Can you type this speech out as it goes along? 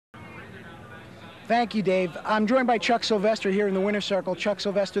Thank you, Dave. I'm joined by Chuck Sylvester here in the winner's circle. Chuck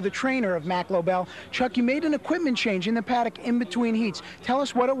Sylvester, the trainer of Mac Lobel. Chuck, you made an equipment change in the paddock in between heats. Tell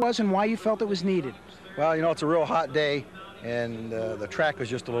us what it was and why you felt it was needed. Well, you know, it's a real hot day, and the track was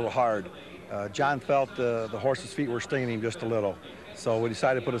just a little hard. John felt the horse's feet were stinging him just a little. So we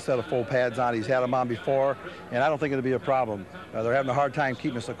decided to put a set of full pads on. He's had them on before, and I don't think it'll be a problem. They're having a hard time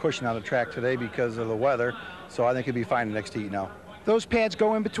keeping us a cushion on the track today because of the weather, so I think it'll be fine the next heat now. Those pads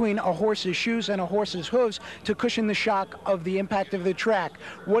go in between a horse's shoes and a horse's hooves to cushion the shock of the impact of the track.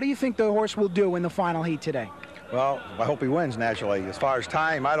 What do you think the horse will do in the final heat today? Well, I hope he wins, naturally. As far as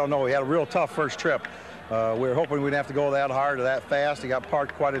time, I don't know. He had a real tough first trip. We were hoping we didn't have to go that hard or that fast. He got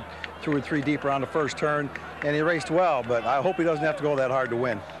parked quite a 2 or 3 deep around the first turn, and he raced well, but I hope he doesn't have to go that hard to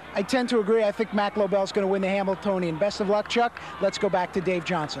win. I tend to agree. I think Mac Lobel's going to win the Hambletonian. Best of luck, Chuck. Let's go back to Dave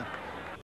Johnson.